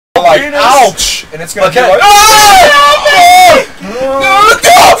like, penis. ouch! And it's gonna be like,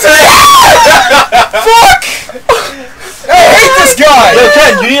 fuck! I hate this guy! Yo,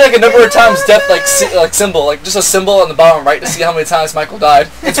 Ken, you need like a number of times death, like symbol, like just a symbol on the bottom right to see how many times Michael died.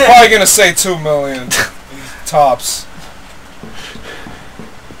 It's probably gonna say 2 million. Tops.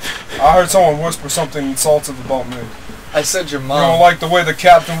 I heard someone whisper something insultive about me. I said your You mom. don't like the way the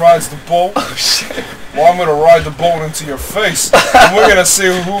captain rides the boat? Oh shit. Well, I'm gonna ride the boat into your face, and we're gonna see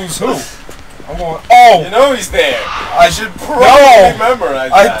who's who. I'm going, oh! You know he's there. I should probably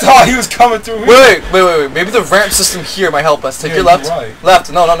memorize that. I thought he was coming through here. Wait. Maybe the ramp system here might help us. Take Yeah, your left. you're right. Left.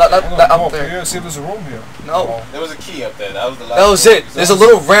 No, not I'm gonna go up up there. here, see if there's a room here. No. Oh. There was a key up there. That was the last That was one. it. There's a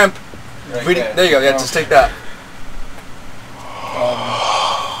little ramp. Right There you go. Yeah, just take that.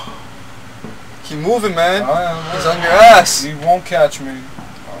 Keep moving, man. He's on your ass. He won't catch me.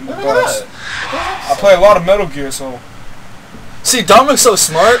 I'm the Look at best. that. I play a lot of Metal Gear, so... See, Dominic's so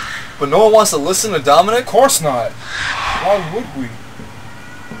smart, but no one wants to listen to Dominic. Of course not. Why would we?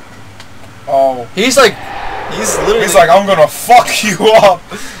 Oh. He's like, literally. He's like, I'm gonna fuck you up.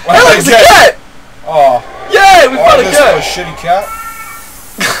 Hey, look, it's a cat! Oh. Yay, we found a this cat! a shitty cat?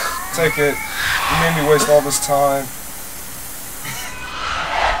 Take it. You made me waste all this time.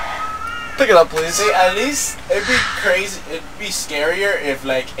 Pick it up, please. See, at least it'd be crazy. It'd be scarier if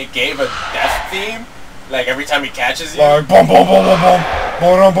like it gave a death theme, like every time he catches you. Like boom, boom, boom, boom, boom,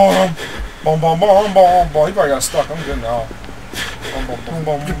 boom, boom, boom, boom, boom, boom, boom. He probably got stuck. I'm good now. Boom, boom, boom,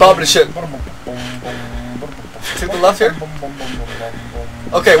 boom. You're bobbing the shit. Take the left here.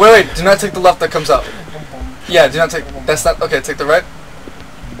 Okay, wait. Do not take the left that comes up. Yeah, do not take. That's not. Okay, take the right.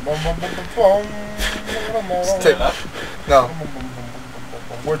 Take left. No.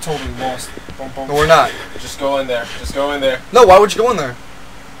 We're totally lost. No, we're not. Just go in there. Just go in there. No, why would you go in there?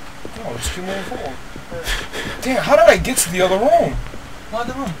 No, just keep moving forward. Damn, how did I get to the other room? What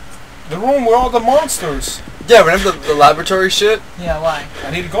other room? The room with all the monsters. Yeah, remember the laboratory shit? Yeah, why? I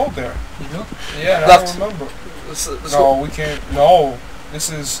need to go there. You do? Yeah, Left. I don't remember. Let's No, go. we can't. No, this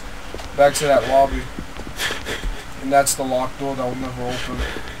is back to that lobby. And that's the locked door that will never open.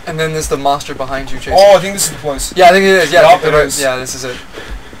 And then there's the monster behind you chasing. Oh, I think this is the place. Yeah, I think it is. Yeah, Yup, take the it right. is. Yeah, this is it.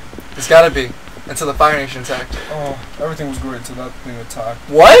 It's gotta be. Until the Fire Nation attacked. Oh, everything was great until that thing attacked.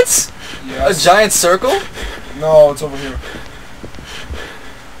 What? Yeah. A giant circle? No, it's over here.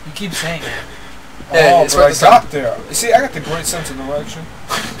 You keep saying that. Yeah, Oh, it's but right I this time. got there. You see, I got the great sense of direction.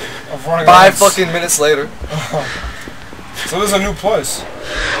 Of running 5 around. fucking minutes later. So there's a new place.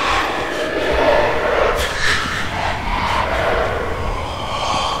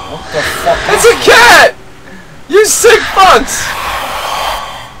 What the fuck? It's a cat! You sick fucks!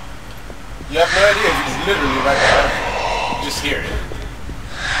 You have no idea. He's literally right behind you. You just hear it.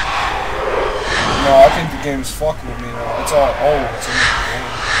 No, I think the game's fucking with me now. It's all. Oh, it's in the game.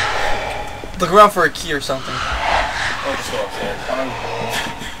 Look around for a key or something. Oh, just go upstairs.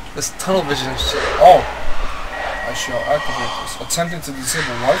 This tunnel vision and shit. Oh. I shall activate this. Attempting to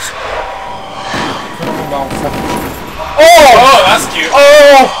disable life support. Critical malfunction. Oh, that's cute.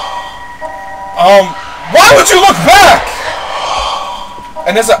 Oh! Why would you look back?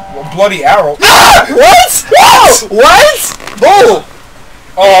 And there's a bloody arrow. Ah! What? What? Oh!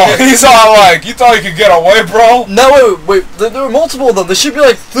 Oh, he's all like, you thought you could get away, bro? No, wait. There were multiple of them. There should be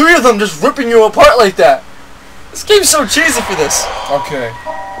like 3 of them just ripping you apart like that. This game's so cheesy for this. Okay.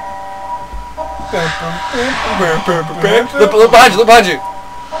 Look behind you, look behind you.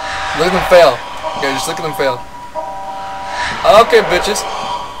 Look at them fail. Okay, just look at them fail. Okay, bitches.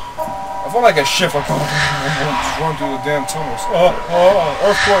 I feel like a shift. Like, just run through the damn tunnels.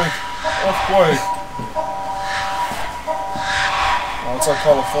 Earthquake. Earthquake. Oh, it's like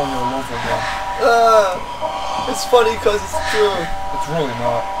California all over again. It's funny because it's true. It's really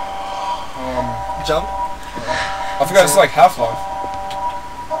not. Jump? I forgot it's like Half-Life.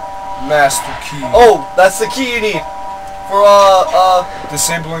 Master key. Oh, that's the key you need. For,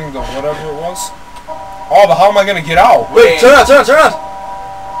 Disabling the whatever it was. Oh, but how am I gonna get out? Wait, turn around.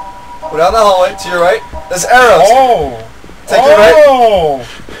 Go down the hallway to your right. There's arrows. Oh! Take your right.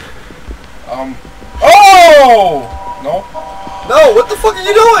 Oh! No? No, what the fuck are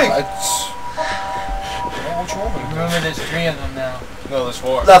you doing? What you want me to do? Remember, there's 3 of them now. No, there's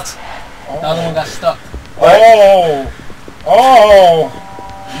 4. Left. The other one got stuck. Oh! Oh!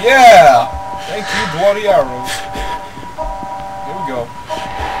 Yeah! Thank you, bloody arrows. Here we go.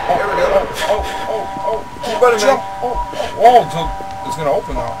 Here we go. Oh! Keep running, man. Jump! Oh! So it's gonna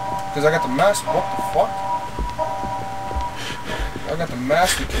open now. Because I got the master. What the fuck? I got the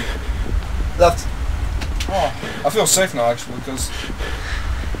master key. Left. Oh, I feel safe now actually because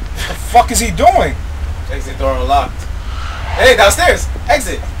what the fuck is he doing? Exit door unlocked. Hey, downstairs!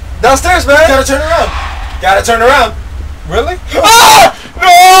 Exit! Downstairs, man. Gotta turn around. Gotta turn around. Really? Ah!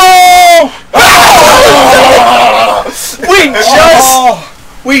 No! Ah!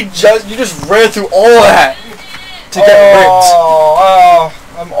 You just ran through all that to get ripped.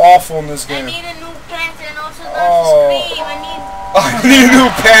 I'm awful in this I game. need a new pants and also not to scream. I need new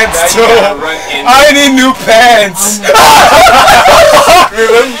pants Now too. you gotta run in. I need new pants. I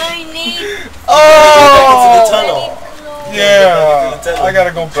need. Into the tunnel. Yeah, I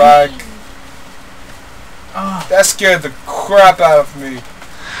gotta go back. That scared the crap out of me.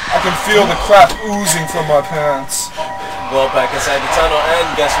 I can feel the crap oozing from my pants. Go back inside the tunnel, and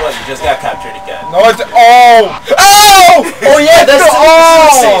guess what? You just got captured again. No, oh! Oh yeah, that's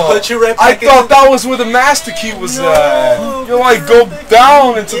Put you right I back thought that was where the master key was at. You like go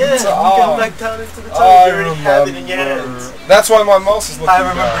down into the you go back down into the tunnel. I You already have it in your hands. remember. That's why my mouse is looking I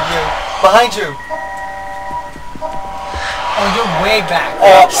remember down. you. Behind you. Oh, you're way back.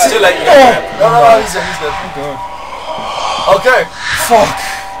 Oh, Still like you oh. No, he's good. He's good. I'm good. Okay, Fuck.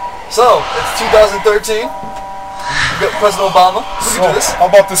 so it's 2013. You got President Obama. We So, can do this. how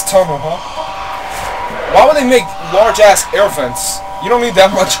about this tunnel, huh? Why would they make large-ass air vents? You don't need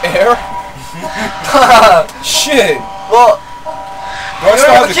that much air. Shit. Well, Do I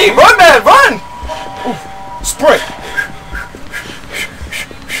still have the key? Run, man, run! Sprint.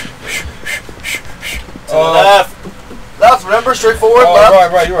 To the left. Left, remember, straightforward. Oh,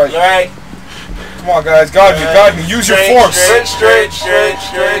 left. right, you're right. Right. Come on, guys, guide me. Use your force. Straight.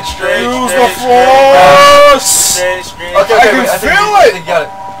 Use the force. Okay, I can wait, feel I it. think you got it.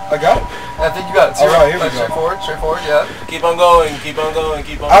 I got it. I think you got it. All right, here we go. Straightforward, yeah. Keep on going. Keep on going.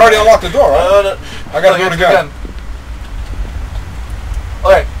 I already unlocked the door, right? No. I gotta do it again.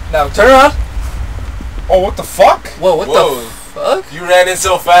 Okay, now turn around. Oh, what the fuck? Whoa, what Whoa. the fuck? You ran in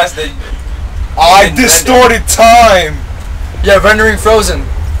so fast that I didn't distorted time. Yeah, rendering frozen.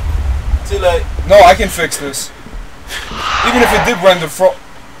 too late. No, I can fix this. Even if it did render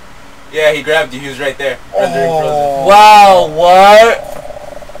Yeah, he grabbed you. He was right there. Rendering frozen. Wow, what?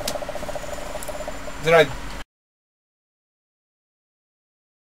 Did I?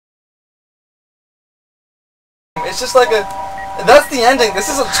 It's just like a... That's the ending. This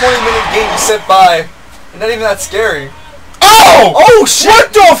is a 20-minute game you sit by. And not even that scary. Oh! Oh, shit!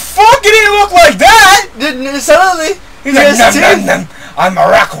 What the fuck? It didn't look like that! Suddenly, He's like, has nom, nom, teeth. nom. I'm a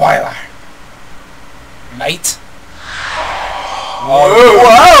Rockweiler. Mate.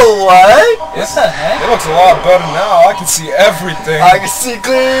 Wow, what? What the heck? It looks a lot better now. I can see everything. I can see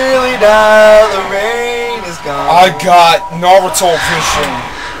clearly now the rain is gone. I got Naruto vision.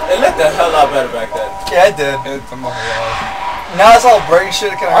 It looked a hell lot better back then. Yeah, I did. I'm not gonna lie. Now it's all brain shit.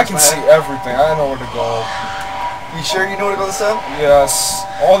 I can see everything. I know where to go. You sure you know where to go this time? Yes.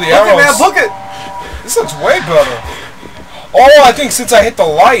 All the Book it, arrows. man, book it! This looks way better. Oh, I think since I hit the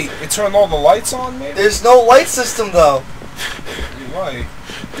light, it turned all the lights on, maybe? There's no light system, though. You're right.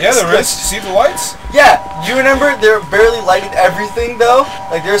 Yeah, there is. You see the lights? Yeah, you remember they're barely lighting everything, though?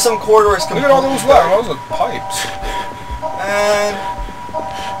 Like, there's some corridors Look at all those completely lights. dark. Those are pipes. And...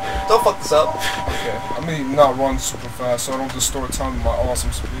 Don't fuck this up. Okay. I mean, not run super fast so I don't distort time with my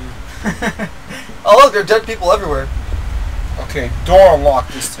awesome speed. Oh, look, there are dead people everywhere. Okay, door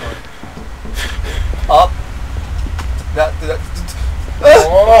unlocked this time. Up. That.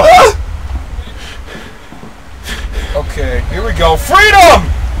 Oh. Okay, here we go. Freedom!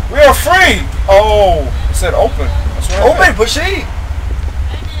 We are free! Oh, it said open. That's what I Open, did. push E!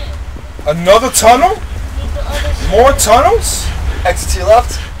 Another tunnel? More tunnels? Exit to your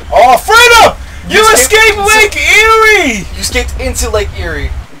left. Oh, freedom! You escaped into- Lake Erie! You escaped into Lake Erie.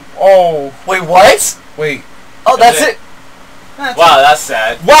 Oh, Wait, what? wait. Oh, that's it. it. Wow, that's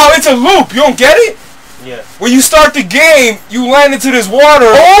sad. Wow, it's a loop. You don't get it? Yeah. When you start the game, you land into this water.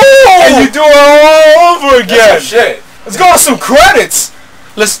 Oh! And you do it all over again. That's some shit. Let's go with some credits.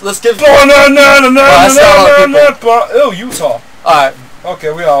 Let's give... No, no, no, no, no, that's not a lot of no, no, no. Ew, Utah. Alright.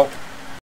 Okay, we out.